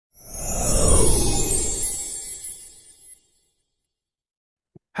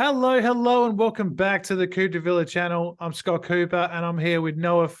Hello, and welcome back to the Coupe de Villa channel. I'm Scott Cooper, and I'm here with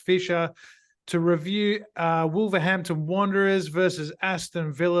Noah Fisher to review Wolverhampton Wanderers versus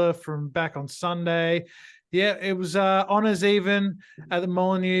Aston Villa from back on Sunday. Yeah, it was honours even at the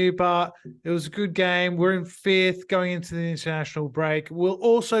Molineux, but it was a good game. We're in fifth going into the international break. We'll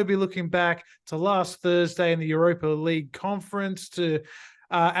also be looking back to last Thursday in the Europa League conference to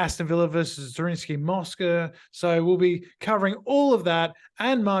Aston Villa versus Zrinjski Moscow. So we'll be covering all of that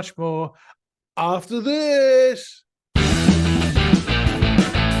and much more after this.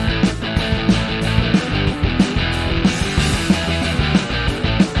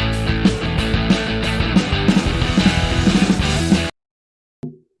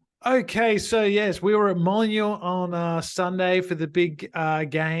 Okay, so yes, we were at Molineux on Sunday for the big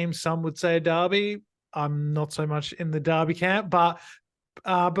game. Some would say a derby. I'm not so much in the derby camp, but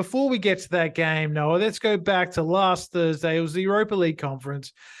before we get to that game, Noah, let's go back to last Thursday. It was the Europa League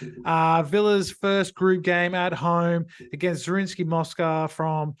conference. Villa's first group game at home against Zrinjski Moscow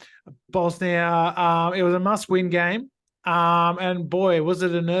from Bosnia. It was a must-win game. And boy, was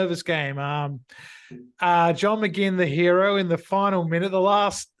it a nervous game. John McGinn, the hero, in the final minute, the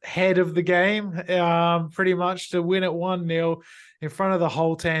last head of the game, pretty much to win it 1-0 in front of the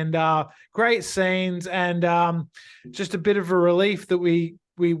whole tent. Great scenes, and just a bit of a relief that we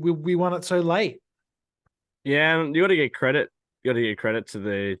won it so late. Yeah, and you got to get credit. You got to get credit to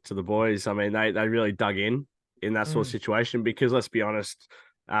the boys. I mean, they really dug in that sort of situation because let's be honest,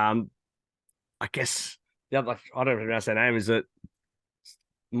 I guess I don't know how to say name. Is it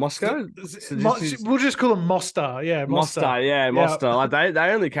Moscow? We'll just call them Mostar. Yeah, Mostar. Yeah, Mostar. Like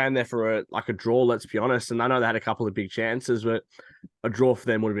they only came there for a draw. Let's be honest, and I know they had a couple of big chances, but a draw for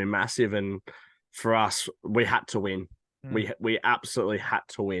them would have been massive. And for us, we had to win. We absolutely had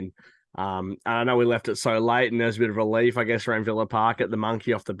to win. And I know we left it so late, and there's a bit of relief, I guess, around Villa Park at the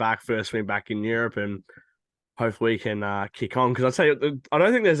monkey off the back, first win back in Europe, and hopefully we can kick on. Because I tell you, I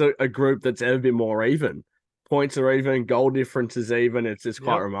don't think there's a group that's ever been more even. Points are even, goal difference is even. It's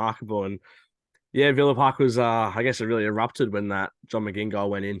quite remarkable. And yeah, Villa Park was, I guess, it really erupted when that John McGinn goal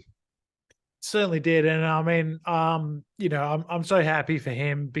went in. Certainly did, and I mean, I'm so happy for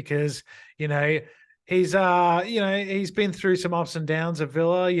him because he's he's been through some ups and downs at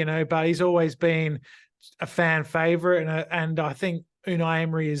Villa, but he's always been a fan favorite, and I think Unai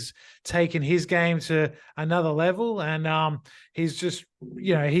Emery has taken his game to another level, and he's just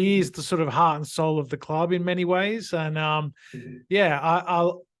he is the sort of heart and soul of the club in many ways, and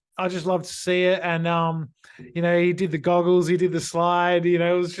I just love to see it, and he did the goggles, he did the slide,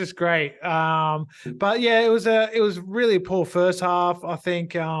 it was just great. But yeah, it was really a poor first half. I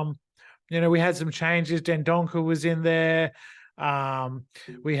think we had some changes. Dendonka was in there.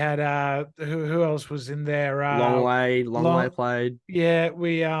 We had who else was in there? Longley played. Yeah,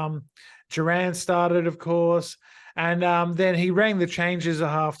 Duran started, of course. And then he rang the changes at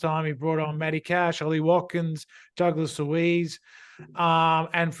halftime. He brought on Matty Cash, Ollie Watkins, Douglas Luiz.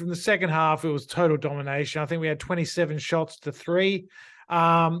 And from the second half, it was total domination. I think we had 27 shots to 3.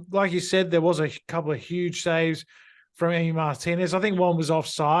 Like you said, there was a couple of huge saves from Emi Martinez. I think one was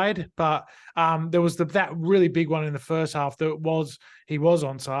offside, but there was that really big one in the first half that he was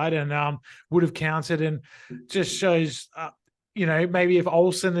onside and would have counted, and just shows maybe if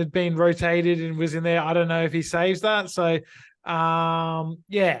Olsen had been rotated and was in there, I don't know if he saves that. So that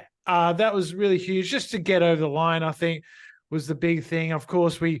was really huge just to get over the line, I think, was the big thing. Of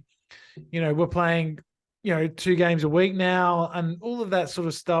course, we're playing 2 games a week now and all of that sort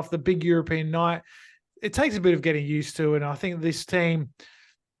of stuff, the big European night. It takes a bit of getting used to, and I think this team,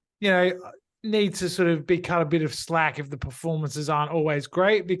 needs to sort of be cut a bit of slack if the performances aren't always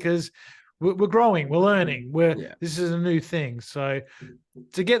great, because we're growing, we're learning, this is a new thing. So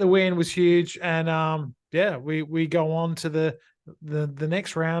to get the win was huge, and we go on to the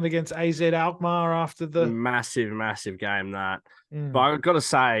next round against AZ Alkmaar after the massive game that. But I've got to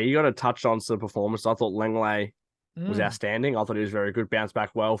say, you got to touch on the performance. I thought Langley was outstanding. I thought he was very good, bounced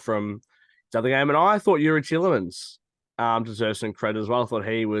back well from the other game, and I thought Yuri Tillemans deserves some credit as well. I thought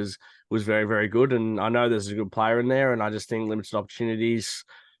he was very, very good, and I know there's a good player in there, and I just think limited opportunities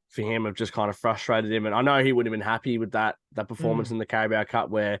for him have just kind of frustrated him. And I know he wouldn't have been happy with that performance in the Carabao Cup,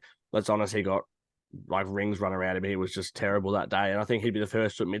 where, let's be honest, he got like rings run around him. He was just terrible that day, and I think he'd be the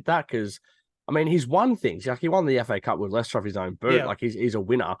first to admit that, because I mean, he's won things. Like, he won the FA Cup with Leicester off his own boot. Like, he's a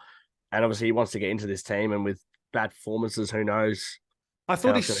winner, and obviously he wants to get into this team, and with bad performances, who knows? I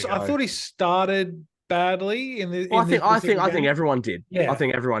thought he started badly in the. I think everyone did. Yeah. I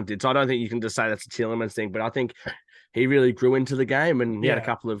think everyone did. So I don't think you can just say that's a Tillemans thing. But I think he really grew into the game, and he had a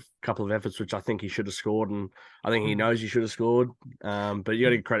Yeah. couple of efforts which I think he should have scored, and I think he Mm. knows he should have scored. But you got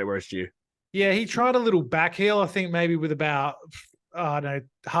to give credit where it's due. Yeah, he tried a little back heel, I think maybe with about I don't know,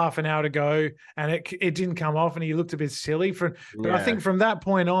 half an hour to go, and it didn't come off, and he looked a bit silly. But I Yeah. think from that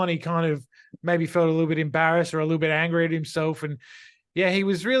point on, he kind of maybe felt a little bit embarrassed or a little bit angry at himself, and yeah, he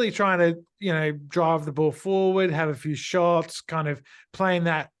was really trying to drive the ball forward, have a few shots, kind of playing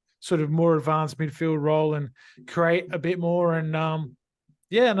that sort of more advanced midfield role and create a bit more. And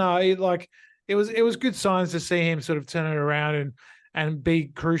yeah, no, it was good signs to see him sort of turn it around and be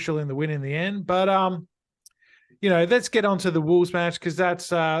crucial in the win in the end. But let's get on to the Wolves match because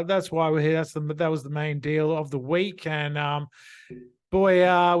that's why we're here. That was the main deal of the week. And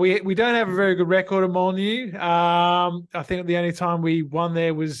boy, we don't have a very good record at Molyneux. I think the only time we won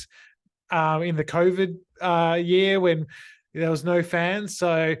there was in the COVID year when there was no fans.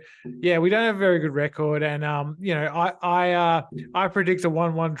 So yeah, we don't have a very good record. And I predict a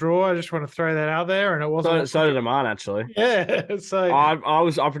 1-1 draw. I just want to throw that out there, and it wasn't. So did mine actually. Yeah. So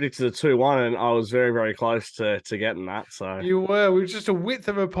I predicted a 2-1, and I was very, very close to getting that. So you were. We were just a width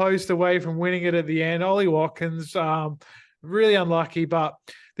of a post away from winning it at the end. Ollie Watkins, really unlucky, but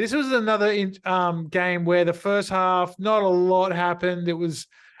this was another game where the first half, not a lot happened. It was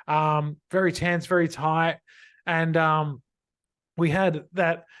very tense, very tight, and we had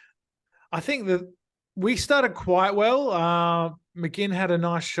that. I think that we started quite well. McGinn had a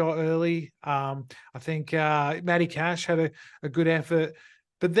nice shot early. I think Matty Cash had a good effort.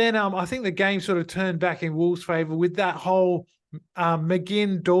 But then I think the game sort of turned back in Wolves' favour with that whole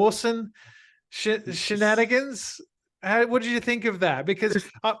McGinn-Dawson shenanigans. What did you think of that? Because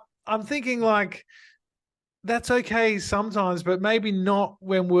I'm thinking like that's okay sometimes, but maybe not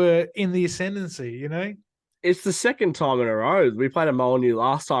when we're in the ascendancy, it's the second time in a row. We played a Molyneux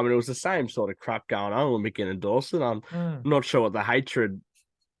last time, and it was the same sort of crap going on with McGinn and Dawson. I'm not sure what the hatred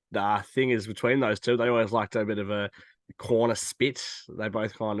thing is between those two. They always liked a bit of a corner spit. They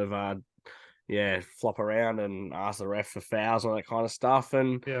both kind of, flop around and ask the ref for fouls and all that kind of stuff.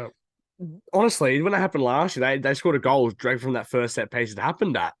 And yeah, honestly, when it happened last year, they scored a goal direct from that first set piece it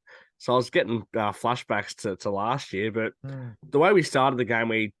happened at. So I was getting flashbacks to last year. But the way we started the game,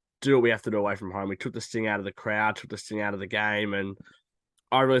 we do what we have to do away from home. We took the sting out of the crowd, took the sting out of the game, and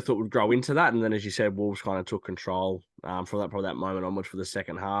I really thought we'd grow into that. And then, as you said, Wolves kind of took control from that moment onwards for the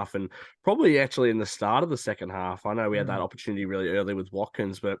second half, and probably actually in the start of the second half. I know we had that opportunity really early with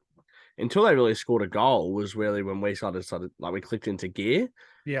Watkins, but until they really scored a goal was really when we started like we clicked into gear.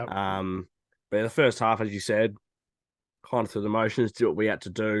 Yeah. But the first half, as you said, kind of through the motions, did what we had to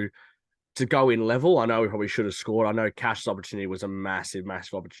do to go in level. I know we probably should have scored. I know Cash's opportunity was a massive,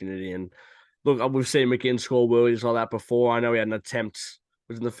 massive opportunity. And look, we've seen McGinn score worldies like that before. I know he had an attempt,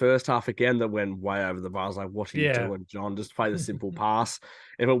 it was in the first half again, that went way over the bar. I was like, what are you doing, John? Just play the simple pass.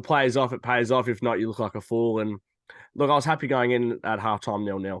 If it plays off, it pays off. If not, you look like a fool. And look, I was happy going in at halftime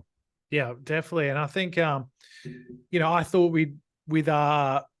 0-0. Yeah, definitely. And I think, I thought with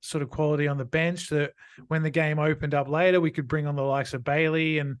our sort of quality on the bench that when the game opened up later, we could bring on the likes of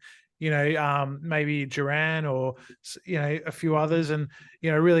Bailey and, maybe Duran or, a few others and,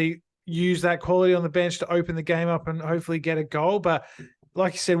 really use that quality on the bench to open the game up and hopefully get a goal. But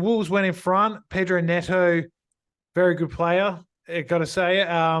like you said, Wolves went in front. Pedro Neto, very good player, I got to say it.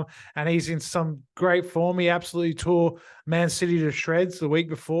 And he's in some great form. He absolutely tore Man City to shreds the week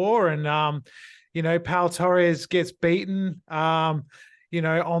before. And, Pal Torres gets beaten, on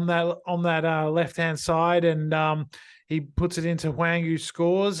that left-hand side. And, he puts it into Huang, who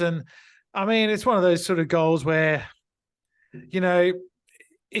scores. And, I mean, it's one of those sort of goals where,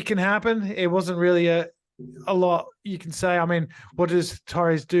 it can happen. It wasn't really a lot you can say. I mean, what does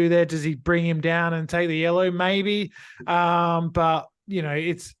Torres do there? Does he bring him down and take the yellow? Maybe. But,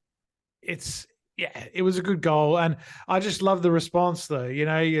 it was a good goal. And I just love the response, though.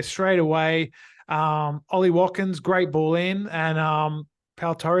 You straight away, Ollie Watkins, great ball in. And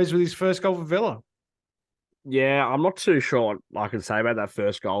Pal Torres with his first goal for Villa. Yeah, I'm not too sure what I can say about that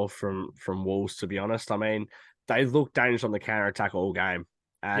first goal from Wolves, to be honest. I mean, they looked dangerous on the counter-attack all game,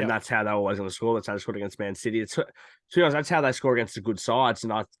 and that's how they're always going to score. That's how they scored against Man City. To be honest, that's how they score against the good sides,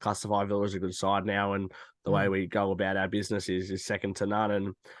 and I classify Villa as a good side now, and the way we go about our business is second to none.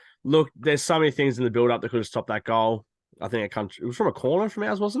 And look, there's so many things in the build-up that could have stopped that goal. I think it was from a corner from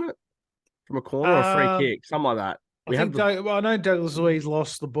ours, wasn't it? From a corner or a free kick, something like that. I know Douglas Luiz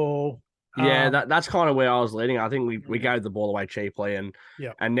lost the ball. Yeah, that's kind of where I was leading. I think we gave the ball away cheaply, and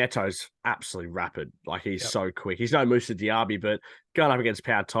Neto's absolutely rapid. Like he's so quick. He's no Moussa Diaby, but going up against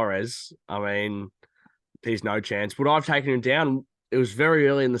Pau Torres, I mean, he's no chance. Would I've taken him down? It was very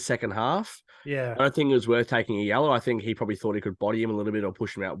early in the second half. Yeah. I don't think it was worth taking a yellow. I think he probably thought he could body him a little bit or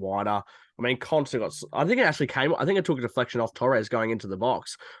push him out wider. I mean, Constant got. I think it actually came. I think it took a deflection off Torres going into the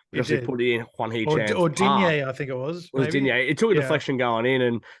box, which It actually did. put it in Juan He Or Chan's path. Digne, I think it was, Was maybe. Digne. It took a Yeah. deflection going in,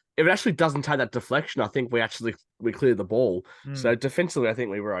 and if it actually doesn't take that deflection, I think we cleared the ball. So defensively, I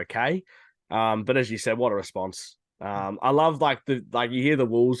think we were okay. But as you said, what a response. I love like you hear the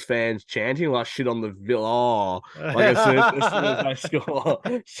Wolves fans chanting like shit on the Villa, like as soon as they score.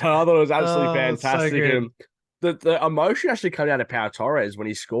 So I thought it was absolutely So fantastic. good. And the emotion actually coming out of Pau Torres when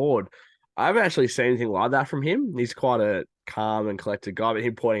he scored. I haven't actually seen anything like that from him. He's quite a calm and collected guy, but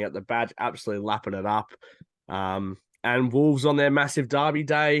him pointing at the badge, absolutely lapping it up. And Wolves on their massive derby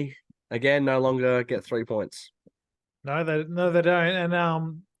day again no longer get 3 points. No, they don't.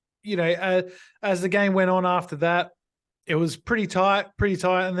 And as the game went on after that, it was pretty tight.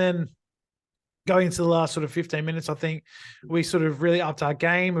 And then going into the last sort of 15 minutes, I think we sort of really upped our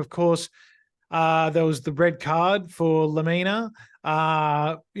game. Of course, there was the red card for Lamina,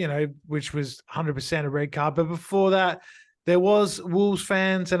 which was 100% a red card. But before that, there was Wolves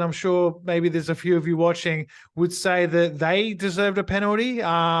fans, and I'm sure maybe there's a few of you watching would say that they deserved a penalty.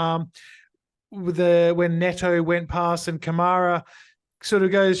 When Neto went past and Kamara sort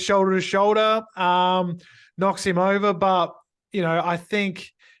of goes shoulder to shoulder, knocks him over. But, I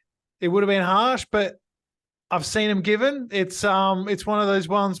think it would have been harsh, but I've seen him given. It's one of those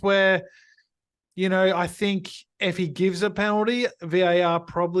ones where, I think if he gives a penalty, VAR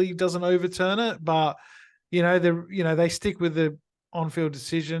probably doesn't overturn it. But, they stick with the on-field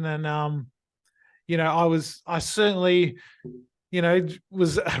decision. And, I certainly,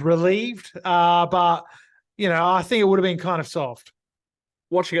 was relieved. But, I think it would have been kind of soft.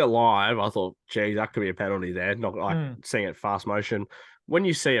 Watching it live, I thought, geez, that could be a penalty there. Not like seeing it fast motion. When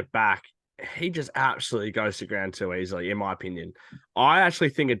you see it back, he just absolutely goes to ground too easily, in my opinion. I actually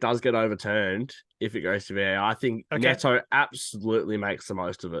think it does get overturned if it goes to VAR. I think Neto absolutely makes the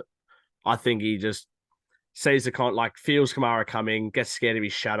most of it. I think he just sees feels Kamara coming, gets scared of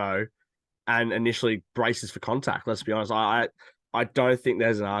his shadow, and initially braces for contact. Let's be honest. I don't think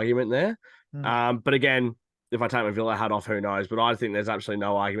there's an argument there. But again, if I take my Villa hat off, who knows? But I think there's absolutely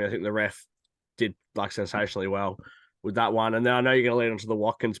no argument. I think the ref did sensationally well with that one. And then I know you're going to lead on to the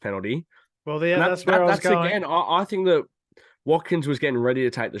Watkins penalty. Well, yeah, that's where I was going. Again, I think that Watkins was getting ready to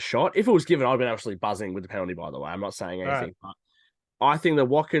take the shot. If it was given, I'd been absolutely buzzing with the penalty, by the way. I'm not saying anything. Right. But I think that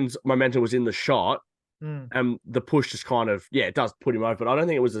Watkins' momentum was in the shot. And the push just kind of, it does put him over. But I don't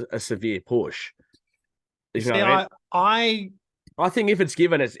think it was a severe push. You know what I mean? I think if it's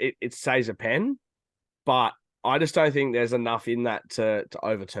given, it saves a pen. But I just don't think there's enough in that to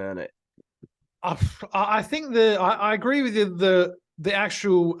overturn it. I think I agree with you. The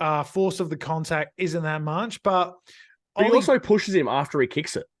actual force of the contact isn't that much, but he also pushes him after he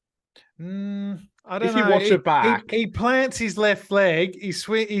kicks it. I don't know. If you watch it back, he plants his left leg.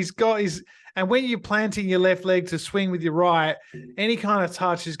 And when you're planting your left leg to swing with your right, any kind of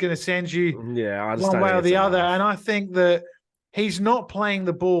touch is going to send you one way or the other. And I think that he's not playing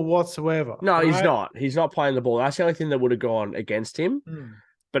the ball whatsoever. No, right? He's not. He's not playing the ball. That's the only thing that would have gone against him.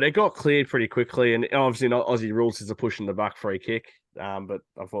 But it got cleared pretty quickly. And obviously, not Aussie rules is a push in the back free kick. But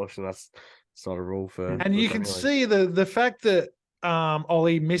unfortunately, that's not a rule for. And you can see the fact that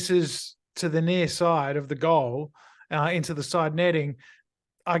Ollie misses to the near side of the goal into the side netting,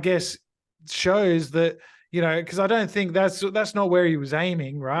 I guess shows that, because I don't think that's not where he was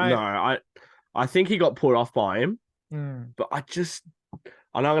aiming, right? No, I think he got put off by him. But I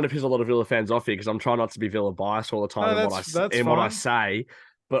know I'm going to piss a lot of Villa fans off here because I'm trying not to be Villa biased all the time what I say,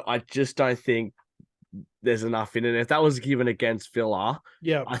 but I just don't think there's enough in it. If that was given against Villa,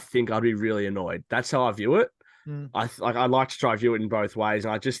 I think I'd be really annoyed. That's how I view it. I'd like to try to view it in both ways,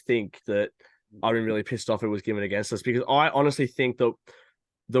 and I just think that I'd be really pissed off if it was given against us because I honestly think that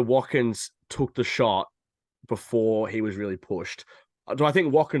the Watkins took the shot before he was really pushed. Do I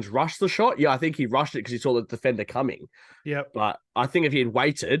think Watkins rushed the shot? Yeah, I think he rushed it because he saw the defender coming. Yeah, but I think if he had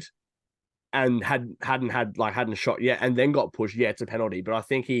waited and hadn't shot yet and then got pushed, it's a penalty. But I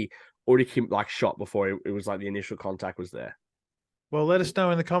think he already shot before it was the initial contact was there. Well, let us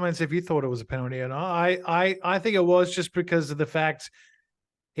know in the comments if you thought it was a penalty or not. I think it was just because of the fact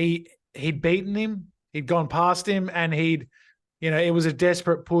he'd beaten him, he'd gone past him, and it was a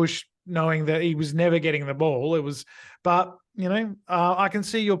desperate push, knowing that he was never getting the ball. I can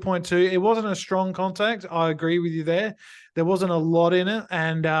see your point too. It wasn't a strong contact. I agree with you there. There wasn't a lot in it,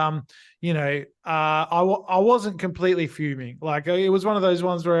 and I wasn't completely fuming. It was one of those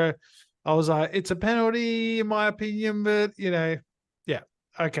ones where I was like, it's a penalty in my opinion, but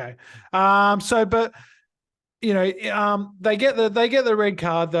okay. But they get the red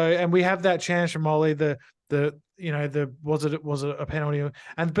card though, and we have that chance from Ollie. Was it a penalty?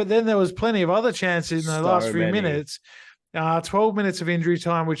 But then there was plenty of other chances in the last few minutes. 12 minutes of injury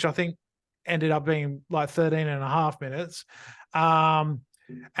time, which I think ended up being like 13 and a half minutes. And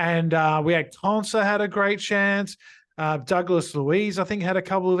we had Consa had a great chance. Douglas Luiz, I think, had a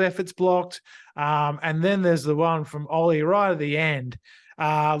couple of efforts blocked. And then there's the one from Ollie right at the end.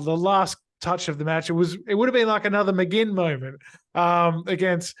 The last touch of the match. It would have been like another McGinn moment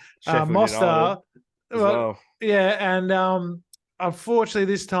against Mostar. Well. Yeah, and unfortunately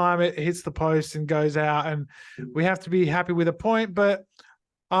this time it hits the post and goes out, and we have to be happy with a point. But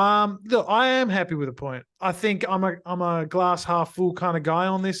look, I am happy with a point. I think I'm a glass half full kind of guy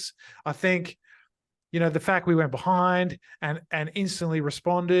on this. I think, the fact we went behind and instantly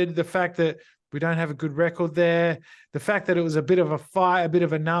responded, the fact that we don't have a good record there, the fact that it was a bit of a fight, a bit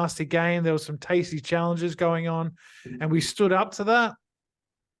of a nasty game. There was some tasty challenges going on, and we stood up to that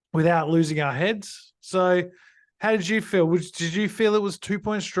without losing our heads. So how did you feel? Did you feel it was 2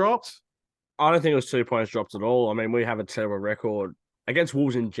 points dropped? I don't think it was 2 points dropped at all. I mean, we have a terrible record against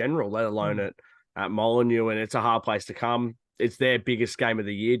Wolves in general, let alone at Molineux, and it's a hard place to come. It's their biggest game of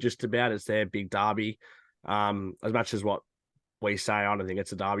the year, just about. It's their big derby. As much as what we say, I don't think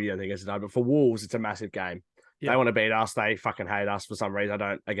it's a derby. I think it's a derby. But for Wolves, it's a massive game. Yeah. They want to beat us. They fucking hate us for some reason. I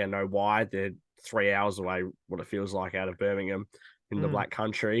don't, again, know why. They're 3 hours away, what it feels like, out of Birmingham in the Black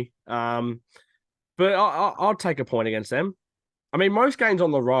Country. But I'll take a point against them. I mean, most games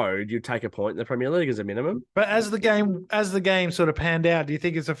on the road, you take a point in the Premier League as a minimum. But as the game sort of panned out, do you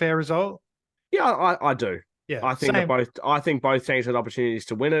think it's a fair result? Yeah, I do. Yeah, I think both teams had opportunities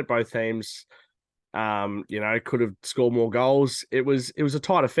to win it. Both teams, could have scored more goals. It was a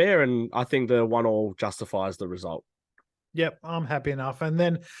tight affair, and I think the 1-1 justifies the result. Yep, I'm happy enough. And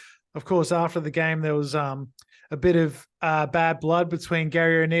then, of course, after the game, there was a bit of bad blood between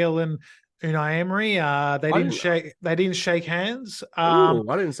Gary O'Neill and Unai Emery. They didn't shake hands. I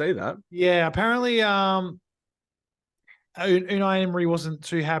didn't see that. Yeah, apparently Unai Emery wasn't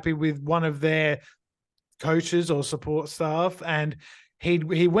too happy with one of their coaches or support staff, and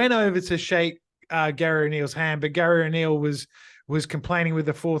he went over to shake Gary O'Neill's hand, but Gary O'Neill was complaining with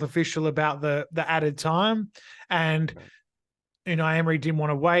the fourth official about the added time, and Unai Emery didn't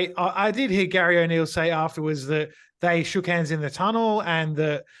want to wait. I did hear Gary O'Neill say afterwards that they shook hands in the tunnel and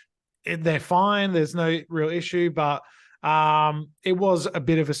that they're fine. There's no real issue, but it was a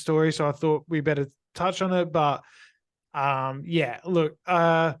bit of a story, so I thought we better touch on it. But look,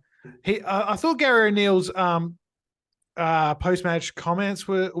 I thought Gary O'Neill's post-match comments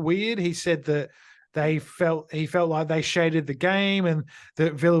were weird. He said that he felt like they shaded the game and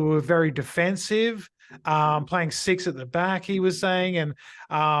that Villa were very defensive, playing 6 at the back, he was saying, and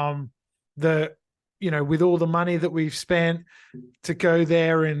with all the money that we've spent to go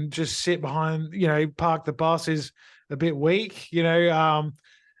there and just sit behind, park the bus is a bit weak,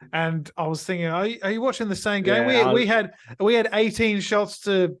 and I was thinking, are you watching the same game? Yeah, we had 18 shots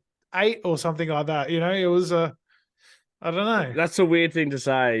to 8 or something like that. It was I don't know. That's a weird thing to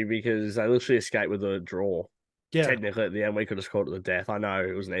say because they literally escaped with a draw. Yeah. Technically, at the end, we could have scored it to death. I know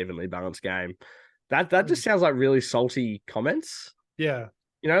it was an evenly balanced game. That just sounds like really salty comments. Yeah.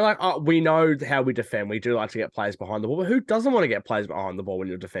 We know how we defend. We do like to get players behind the ball, but who doesn't want to get players behind the ball when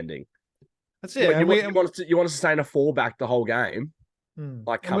you're defending? That's it. You want to sustain a 4-back the whole game.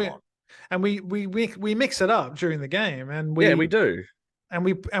 Like, come on. And we mix it up during the game, and we do. And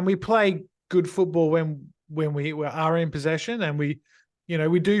we play good football when we are in possession, and we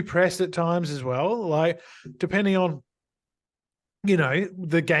do press at times as well, like depending on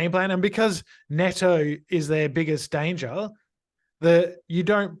the game plan. And because Neto is their biggest danger, that you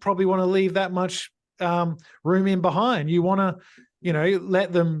don't probably want to leave that much room in behind. You want to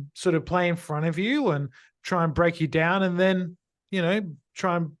let them sort of play in front of you and try and break you down, and then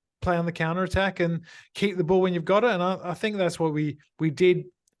try and play on the counter attack and keep the ball when you've got it. And I think that's what we did,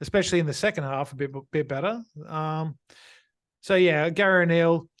 especially in the second half, a bit better. So yeah, Gary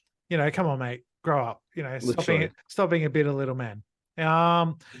O'Neill, come on, mate, grow up. Stop being a bitter little man.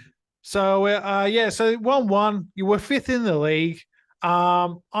 So 1-1. You were 5th in the league.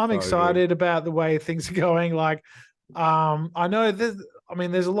 I'm excited about the way things are going. Like, I know there's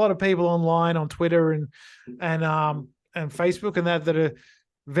a lot of people online on Twitter and Facebook and that are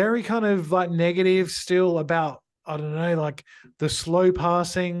very kind of like negative still about, I don't know, like the slow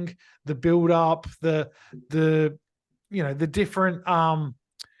passing, the build up, the different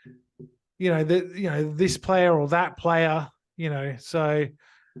this player or that player, so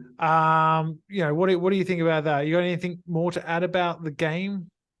what do you think about that? You got anything more to add about the game?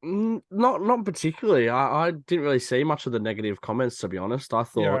 Not particularly. I didn't really see much of the negative comments, to be honest. I Yeah,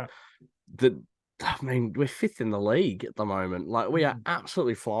 thought right. that, I mean, we're fifth in the league at the moment. Like, we are Mm.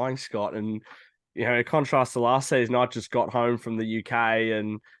 absolutely flying, Scott. And, in contrast to last season, I just got home from the UK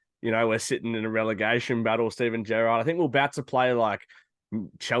and, we're sitting in a relegation battle, Steven Gerrard. I think we're about to play like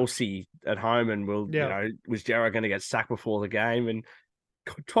Chelsea at home, and Yeah, was Gerrard going to get sacked before the game? And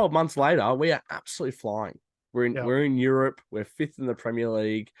 12 months later, we are absolutely flying. yeah. We're in Europe. We're fifth in the Premier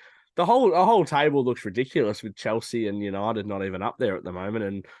League. The whole table looks ridiculous with Chelsea and United not even up there at the moment,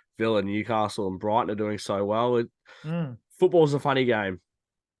 and Villa, Newcastle, and Brighton are doing so well. Mm. Football's a funny game.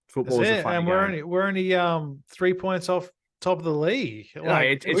 That's Football is a it. funny And we're game. only we're only 3 points off top of the league. No,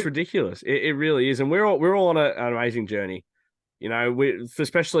 Like, it's ridiculous. It really is, and we're all on an amazing journey.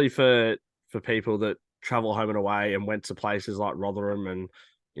 Especially for people that travel home and away and went to places like Rotherham and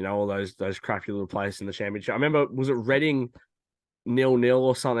all those crappy little places in the Championship. I remember, was it Reading 0-0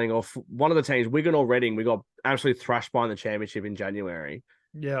 or something, or one of the teams, Wigan or Reading, we got absolutely thrashed by in the Championship in January,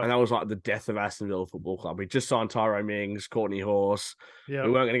 yeah, and that was like the death of Aston Villa Football Club. We just signed Tyrone Mings, Courtney Horse. yeah.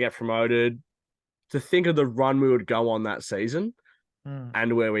 We weren't going to get promoted. To think of the run we would go on that season Mm.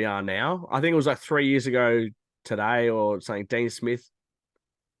 and where we are now, I think it was like 3 years ago today or something. Dean Smith,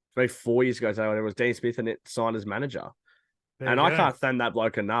 maybe 4 years ago today, when it was Dean Smith and it signed as manager. There And you I go. can't thank that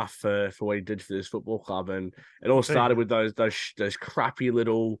bloke enough for what he did for this football club. And it all There you started go. with those crappy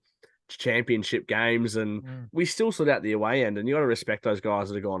little championship games, and Mm. we still stood out the away end. And you got to respect those guys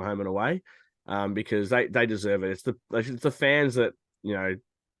that are going home and away, because they deserve it. It's the fans that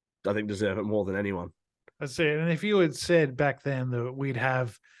I think deserve it more than anyone. That's it. And if you had said back then that we'd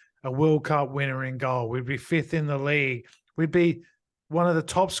have a World Cup winner in goal, we'd be fifth in the league, we'd be one of the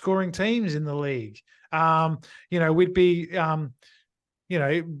top scoring teams in the league. We'd be,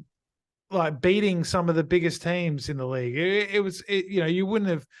 like beating some of the biggest teams in the league. You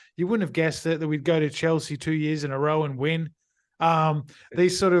wouldn't have guessed that we'd go to Chelsea 2 years in a row and win.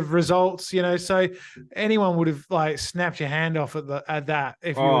 These sort of results, so anyone would have like snapped your hand off at that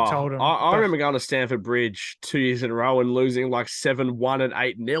if you had Oh, told them. I But remember going to Stamford Bridge 2 years in a row and losing like 7-1 and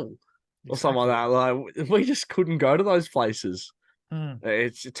 8-0 or something like that. Like, we just couldn't go to those places. Mm.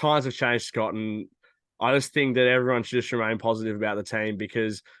 It's times have changed, Scott, and I just think that everyone should just remain positive about the team,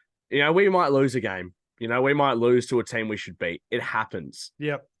 because we might lose a game. We might lose to a team we should beat. It happens.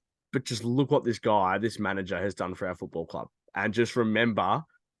 Yep. But just look what this manager has done for our football club, and just remember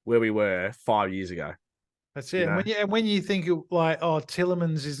where we were 5 years ago. That's it. And when you think like, oh,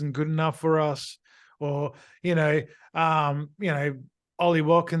 Tillemans isn't good enough for us, or Ollie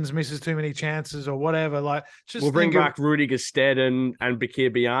Watkins misses too many chances or whatever, like just We'll bring think of back Rudy Gestead and Bakir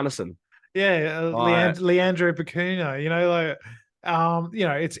Bjarnason. Leandro Bacuna,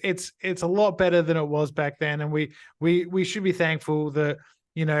 it's a lot better than it was back then, and we should be thankful that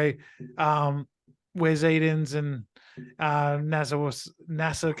Wes Edens and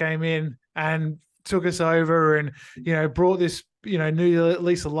Nasser came in and took us over and brought this new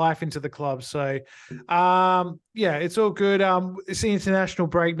lease of life into the club. So it's all good. It's the international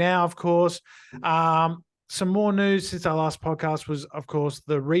break now, of course. Some more news since our last podcast was, of course,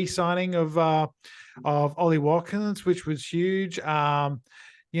 the re-signing of Ollie Watkins, which was huge.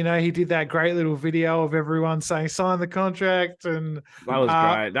 He did that great little video of everyone saying sign the contract, and that was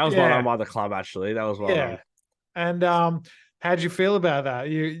great. That was well done by the club, actually. That was well done. And how'd you feel about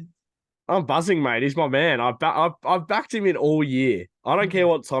that? I'm buzzing, mate. He's my man. I've backed him in all year. I don't care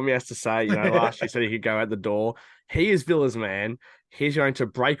what Tommy has to say. Last year said he could go out the door. He is Villa's man. He's going to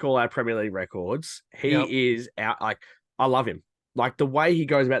break all our Premier League records. He is out. Like, I love him. Like, the way he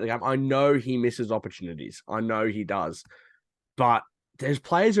goes about the game. I know he misses opportunities. I know he does. But there's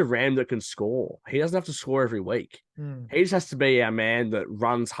players around him that can score. He doesn't have to score every week. He just has to be our man that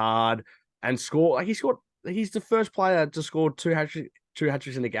runs hard and score. Like, he's the first player to score two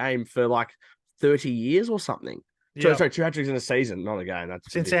hat-tricks in a game for like 30 years or something. Yeah. Sorry, 2 hat-tricks in a season, not a game.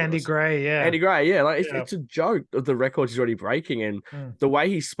 That's since ridiculous. Andy Gray, yeah. Andy Gray, yeah. Like, it's a joke of the records he's already breaking, and Mm. the way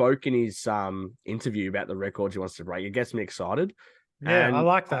he spoke in his interview about the records he wants to break, it gets me excited. Yeah, and I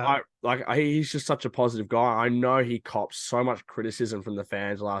like that. He's just such a positive guy. I know he copped so much criticism from the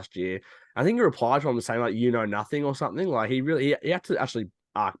fans last year. I think he replied to him saying like, "You know nothing" or something. Like, he had to actually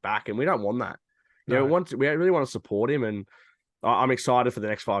arc back, and we don't want that. We really want to support him, and I'm excited for the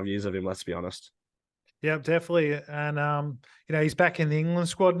next 5 years of him. Let's be honest. Yeah, definitely. And he's back in the England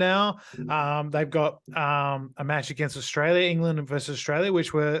squad now. They've got a match against Australia, England versus Australia,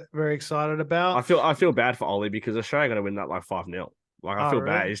 which we're very excited about. I feel bad for Ollie, because Australia are going to win that like 5-0. Like, I feel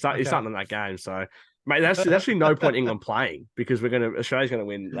bad. He's starting in that game, so Mate, that's actually no point England playing because Australia's gonna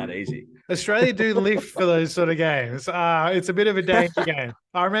win that easy. Australia do lift for those sort of games. It's a bit of a danger game.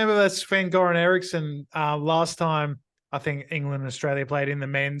 I remember that Sven-Goran Eriksson last time I think England and Australia played in the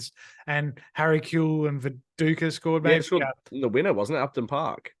men's, and Harry Kewell and Viduka scored. Yeah, the winner, wasn't it? Upton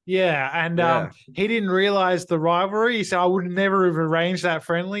Park. Yeah, and he didn't realise the rivalry, so I would never have arranged that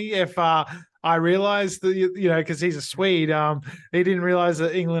friendly if I realised that, because he's a Swede. He didn't realise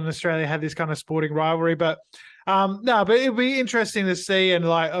that England and Australia had this kind of sporting rivalry, but no, but it'd be interesting to see, and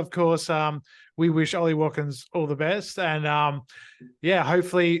of course, we wish Ollie Watkins all the best, and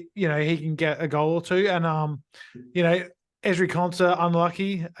hopefully, he can get a goal or two, and Ezri Konsa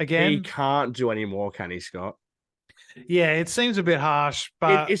unlucky again. He can't do any more, can he, Scott? Yeah, it seems a bit harsh,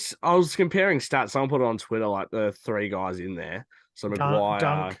 but I was comparing stats. Someone put it on Twitter, like the 3 guys in there. So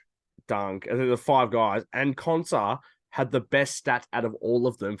Maguire, Dunk, and then the 5 guys, and Konsa had the best stats out of all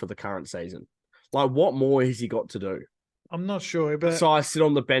of them for the current season. Like, what more has he got to do? I'm not sure, but so I sit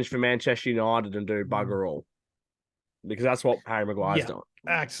on the bench for Manchester United and do bugger all, because that's what Harry Maguire's done.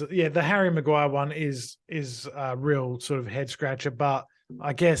 Actually, yeah, the Harry Maguire one is a real sort of head scratcher, but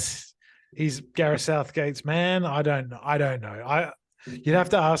I guess he's Gareth Southgate's man. I don't know. You'd have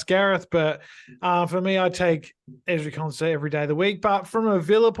to ask Gareth, but for me, I take Ezri Konsa every day of the week. But from a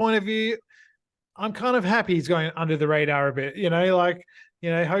Villa point of view, I'm kind of happy he's going under the radar a bit.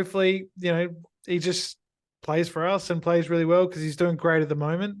 Hopefully, he just plays for us and plays really well because he's doing great at the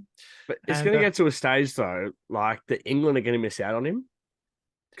moment. But it's going to get to a stage, though, like the England are going to miss out on him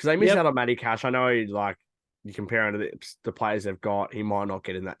because they miss out on Matty Cash. I know, you compare him to the players they've got, he might not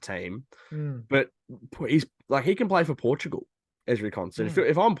get in that team. But he's he can play for Portugal, Ezri Konsa.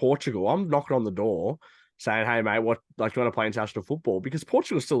 If I'm Portugal, I'm knocking on the door saying, "Hey, mate, do you want to play international football?" Because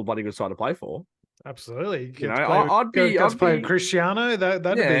Portugal's still a bloody good side to play for. Absolutely. I'd be Cristiano.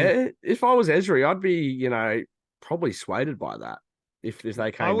 That'd be. If I was Ezri, I'd be, probably swayed by that if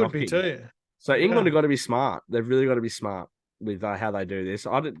they came. I would be too. So England have got to be smart. They've really got to be smart with how they do this.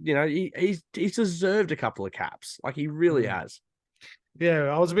 He's deserved a couple of caps. Like, he really has. Yeah,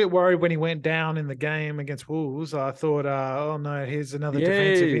 I was a bit worried when he went down in the game against Wolves. I thought, oh no, here's another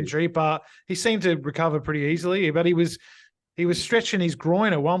defensive injury. But he seemed to recover pretty easily. But he was stretching his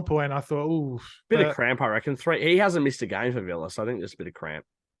groin at one point. I thought, ooh. Bit of cramp, I reckon. He hasn't missed a game for Villa, so I think there's a bit of cramp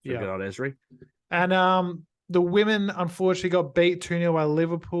for good old Ezri. And the women, unfortunately, got beat 2-0 by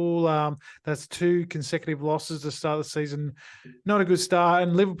Liverpool. That's 2 consecutive losses to start the season. Not a good start.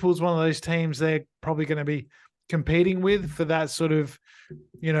 And Liverpool's one of those teams they're probably going to be competing with for that sort of,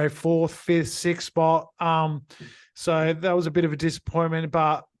 4th, 5th, 6th spot. So that was a bit of a disappointment,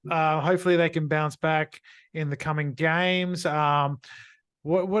 but hopefully they can bounce back in the coming games.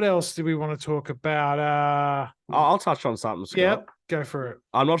 What else do we want to talk about? I'll touch on something, Scott. Yep, go for it.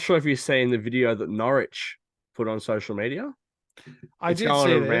 I'm not sure if you've seen the video that Norwich put on social media. I did going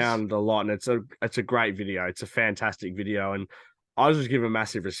see around this. a lot, and it's a great video. It's a fantastic video, and I was just giving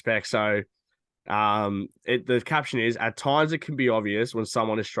massive respect. So, the caption is: at times it can be obvious when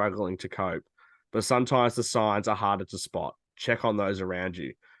someone is struggling to cope, but sometimes the signs are harder to spot. Check on those around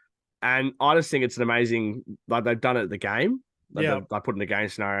you. And I just think it's an amazing, they've done it at the game. They put in the game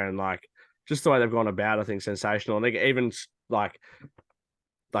scenario, and just the way they've gone about, I think, sensational. And they even like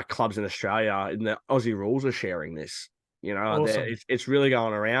clubs in Australia in the Aussie rules are sharing this. Awesome. It's really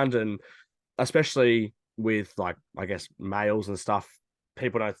going around, and especially with I guess males and stuff,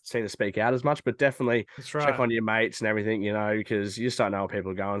 people don't seem to speak out as much, but definitely check on your mates and everything, because you just don't know what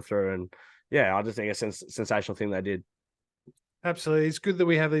people are going through. And I just think it's a sensational thing they did. Absolutely. It's good that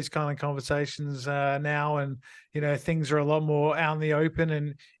we have these kind of conversations now, and, things are a lot more out in the open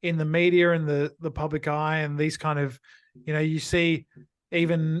and in the media and the public eye, and these kind of, you see,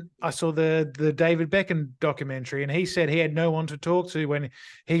 even I saw the David Beckham documentary, and he said he had no one to talk to when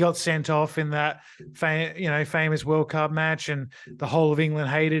he got sent off in that famous World Cup match, and the whole of England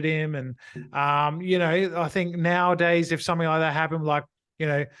hated him. And, I think nowadays, if something like that happened,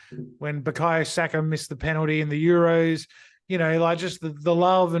 when Bukayo Saka missed the penalty in the Euros, just the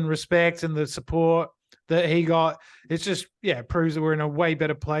love and respect and the support that he got, it's just, proves that we're in a way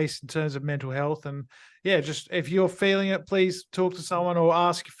better place in terms of mental health. And just if you're feeling it, please talk to someone or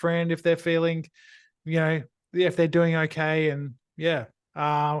ask a friend if they're feeling, if they're doing okay. And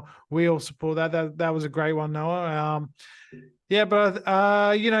we all support that. That was a great one, Noah. But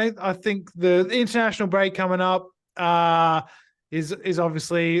I think the international break coming up is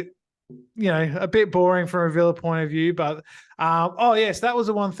obviously, a bit boring from a Villa point of view, but that was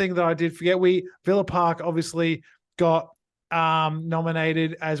the one thing that I did forget. Villa Park obviously got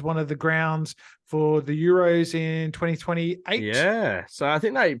nominated as one of the grounds for the Euros in 2028. Yeah. So I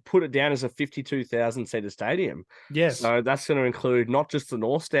think they put it down as a 52,000 seater stadium. Yes. So that's going to include not just the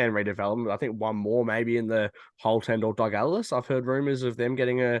North Stand redevelopment, I think one more maybe in the Holt End or Doug Ellis. I've heard rumors of them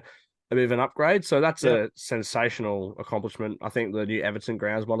getting a bit of an upgrade. So that's a sensational accomplishment. I think the new Everton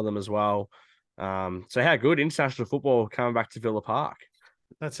ground is one of them as well. So how good international football coming back to Villa Park.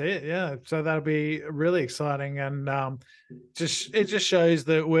 That's it. Yeah. So that'll be really exciting. And it just shows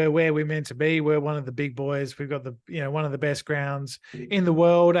that we're where we're meant to be. We're one of the big boys. We've got one of the best grounds in the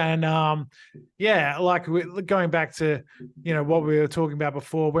world. And like going back to, what we were talking about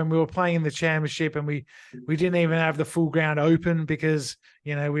before, when we were playing in the championship and we didn't even have the full ground open because,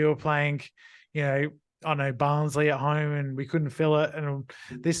 we were playing, I don't know, Barnsley at home and we couldn't fill it and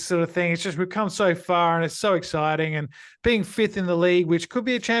this sort of thing. It's just we've come so far and it's so exciting. And being fifth in the league, which could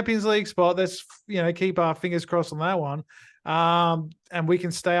be a Champions League spot, let's, keep our fingers crossed on that one. And we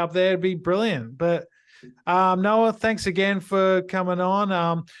can stay up there, it'd be brilliant. But Noah, thanks again for coming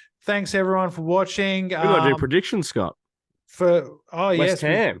on. Thanks everyone for watching. We got to do predictions, Scott. West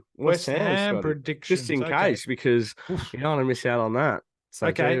Ham. West Ham predictions. Just in case, because you don't want to miss out on that. So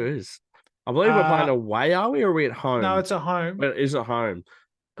okay. There it is. I believe we're playing away, are we, or are we at home? No, it's at home. But it is at home.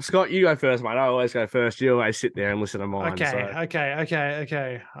 Scott, you go first, mate. I always go first. You always sit there and listen to mine. Okay. I'm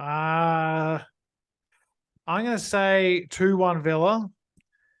going to say 2-1 Villa.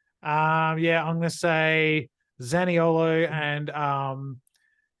 I'm going to say Zaniolo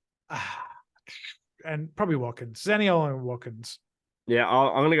and probably Watkins. Zaniolo and Watkins. Yeah,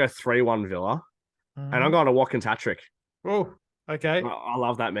 I'm going to go 3-1 Villa. And I'm going to Watkins hat-trick. Oh, okay. I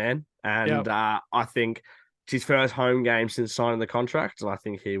love that man. And I think it's his first home game since signing the contract, and I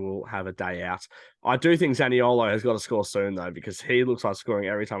think he will have a day out. I do think Zaniolo has got to score soon, though, because he looks like scoring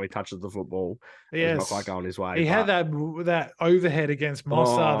every time he touches the football. Yes. It's not quite going his way. He had that overhead against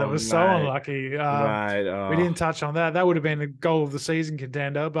Mossad that was so unlucky. We didn't touch on that. That would have been a goal of the season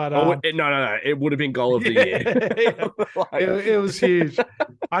contender. But no. It would have been goal of the year. It was huge.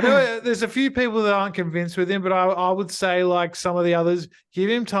 I know there's a few people that aren't convinced with him, but I would say, like some of the others, give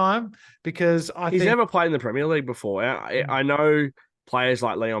him time because he's never played in the Premier League before. I know players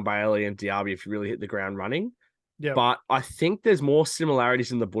like Leon Bailey and Diaby if you really hit the ground running. Yeah. But I think there's more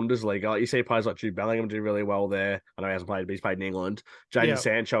similarities in the Bundesliga. Like you see players like Jude Bellingham do really well there. I know he hasn't played, but he's played in England. Jadon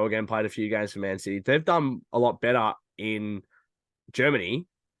Sancho again played a few games for Man City. They've done a lot better in Germany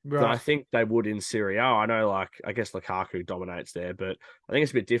than I think they would in Serie A. I know, I guess Lukaku dominates there, but I think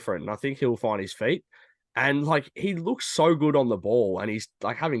it's a bit different. And I think he'll find his feet. And he looks so good on the ball, and he's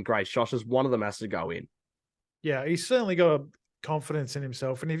having great shots. Just one of them has to go in. Yeah, he's certainly got a confidence in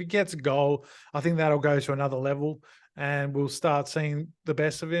himself, and if he gets a goal, I think that'll go to another level, and we'll start seeing the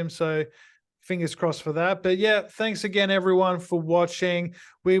best of him. So, fingers crossed for that. But yeah, thanks again, everyone, for watching.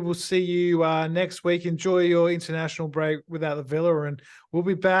 We will see you next week. Enjoy your international break without the Villa, and we'll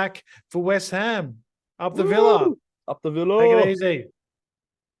be back for West Ham. Up the Villa. Up the Villa. Take it easy.